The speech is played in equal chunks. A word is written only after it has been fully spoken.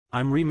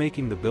I'm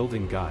remaking the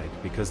building guide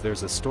because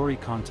there's a story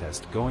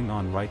contest going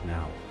on right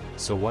now.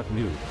 So what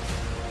new?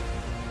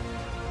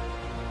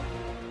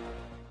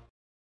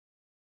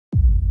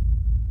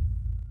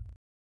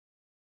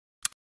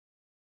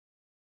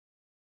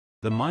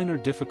 The minor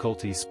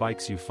difficulty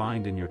spikes you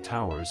find in your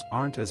towers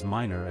aren't as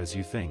minor as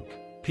you think.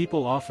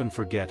 People often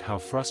forget how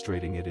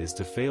frustrating it is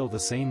to fail the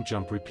same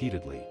jump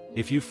repeatedly.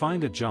 If you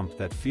find a jump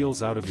that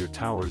feels out of your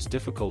tower's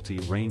difficulty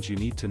range, you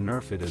need to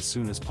nerf it as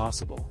soon as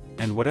possible.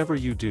 And whatever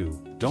you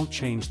do, don't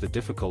change the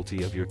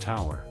difficulty of your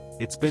tower.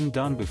 It's been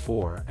done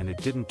before and it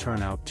didn't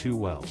turn out too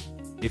well.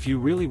 If you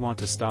really want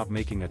to stop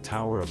making a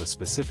tower of a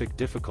specific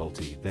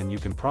difficulty, then you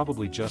can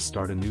probably just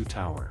start a new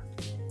tower.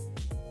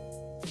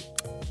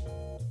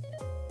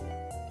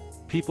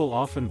 People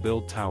often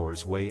build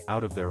towers way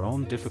out of their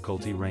own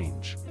difficulty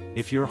range.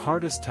 If your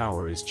hardest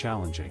tower is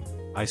challenging,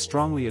 I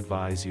strongly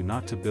advise you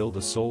not to build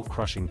a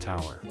soul-crushing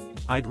tower.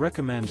 I'd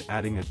recommend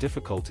adding a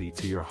difficulty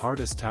to your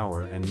hardest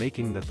tower and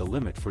making that the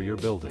limit for your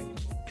building.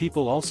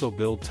 People also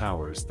build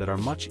towers that are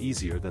much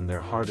easier than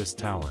their hardest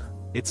tower.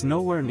 It's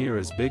nowhere near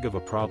as big of a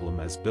problem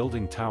as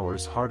building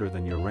towers harder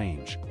than your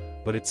range,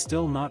 but it's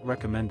still not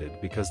recommended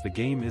because the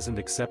game isn't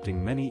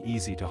accepting many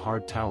easy to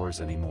hard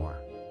towers anymore.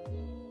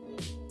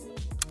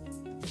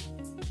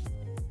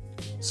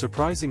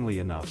 Surprisingly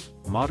enough,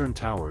 modern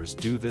towers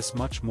do this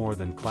much more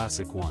than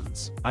classic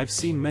ones. I've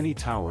seen many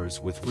towers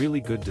with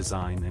really good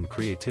design and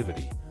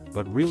creativity,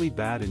 but really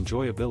bad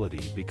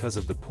enjoyability because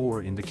of the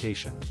poor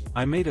indication.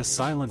 I made a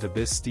Silent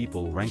Abyss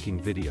steeple ranking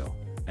video,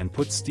 and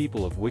put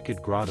Steeple of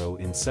Wicked Grotto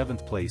in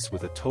 7th place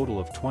with a total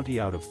of 20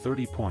 out of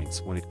 30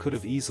 points when it could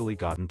have easily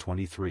gotten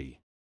 23.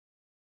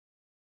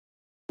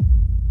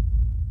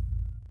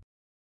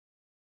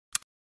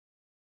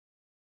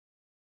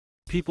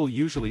 People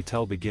usually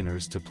tell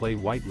beginners to play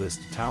whitelist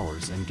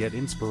towers and get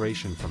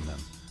inspiration from them,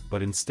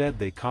 but instead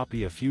they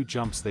copy a few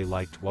jumps they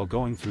liked while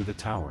going through the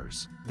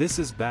towers. This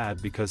is bad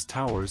because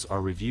towers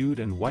are reviewed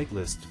and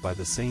whitelisted by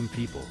the same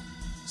people,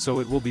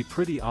 so it will be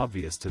pretty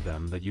obvious to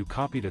them that you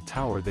copied a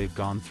tower they've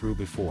gone through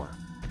before.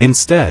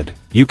 Instead,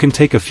 you can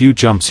take a few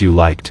jumps you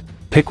liked,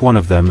 pick one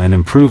of them and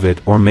improve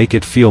it or make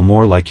it feel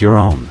more like your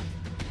own.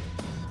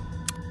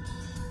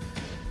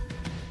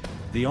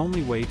 The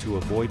only way to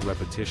avoid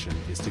repetition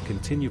is to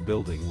continue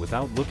building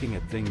without looking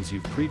at things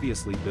you've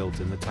previously built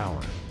in the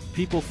tower.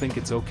 People think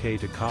it's okay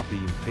to copy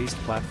and paste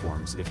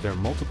platforms if they're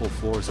multiple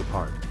floors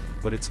apart,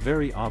 but it's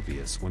very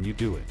obvious when you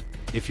do it.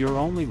 If you're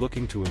only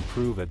looking to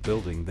improve at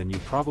building, then you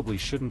probably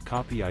shouldn't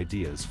copy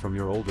ideas from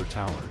your older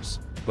towers.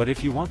 But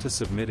if you want to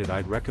submit it,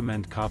 I'd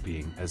recommend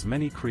copying as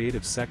many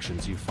creative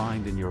sections you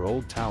find in your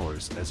old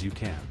towers as you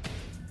can.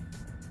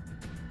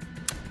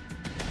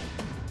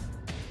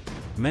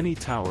 Many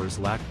towers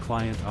lack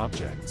client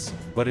objects,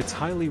 but it's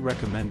highly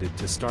recommended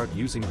to start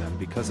using them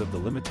because of the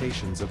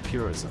limitations of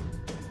purism.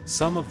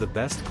 Some of the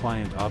best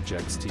client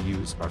objects to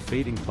use are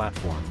fading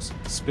platforms,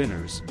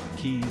 spinners,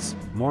 keys,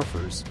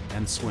 morphers,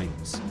 and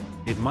swings.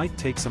 It might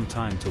take some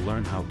time to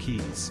learn how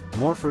keys,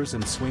 morphers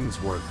and swings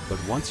work,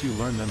 but once you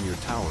learn them, your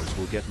towers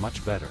will get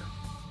much better.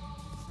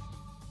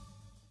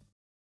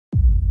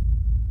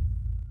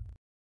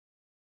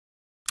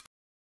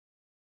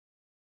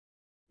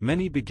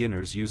 Many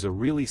beginners use a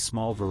really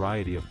small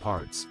variety of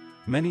parts.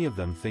 Many of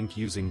them think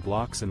using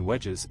blocks and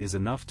wedges is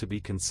enough to be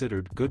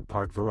considered good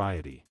part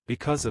variety.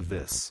 Because of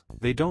this,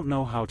 they don't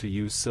know how to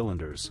use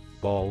cylinders,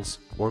 balls,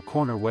 or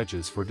corner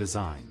wedges for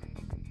design.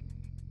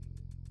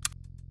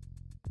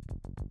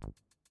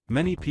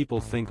 Many people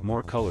think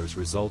more colors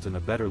result in a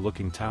better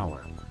looking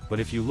tower,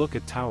 but if you look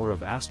at Tower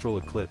of Astral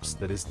Eclipse,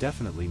 that is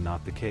definitely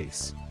not the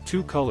case.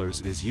 2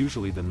 colors is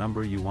usually the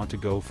number you want to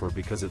go for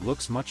because it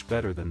looks much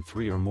better than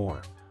 3 or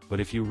more. But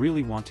if you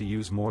really want to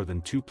use more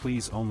than 2,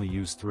 please only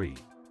use 3.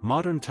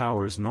 Modern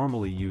towers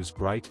normally use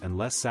bright and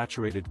less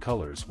saturated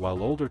colors,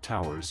 while older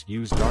towers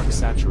use dark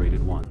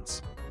saturated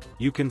ones.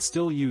 You can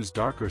still use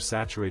darker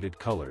saturated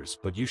colors,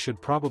 but you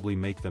should probably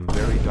make them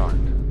very dark.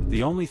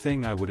 The only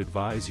thing I would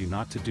advise you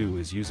not to do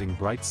is using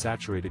bright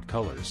saturated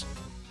colors.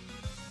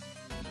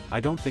 I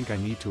don't think I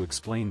need to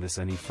explain this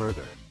any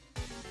further.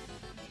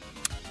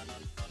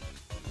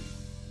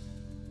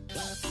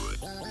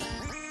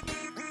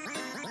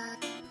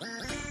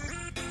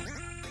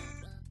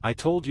 I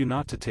told you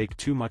not to take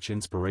too much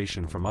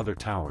inspiration from other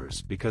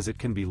towers because it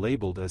can be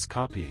labeled as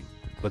copying,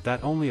 but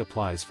that only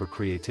applies for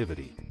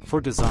creativity. For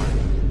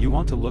design, you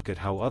want to look at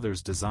how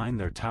others design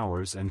their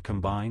towers and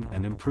combine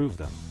and improve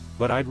them.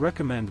 But I'd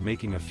recommend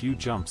making a few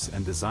jumps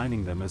and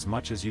designing them as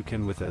much as you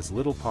can with as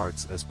little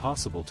parts as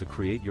possible to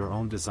create your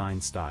own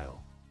design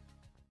style.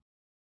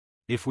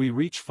 If we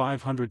reach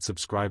 500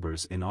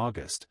 subscribers in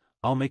August,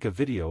 I'll make a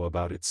video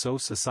about it, so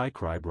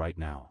subscribe right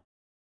now.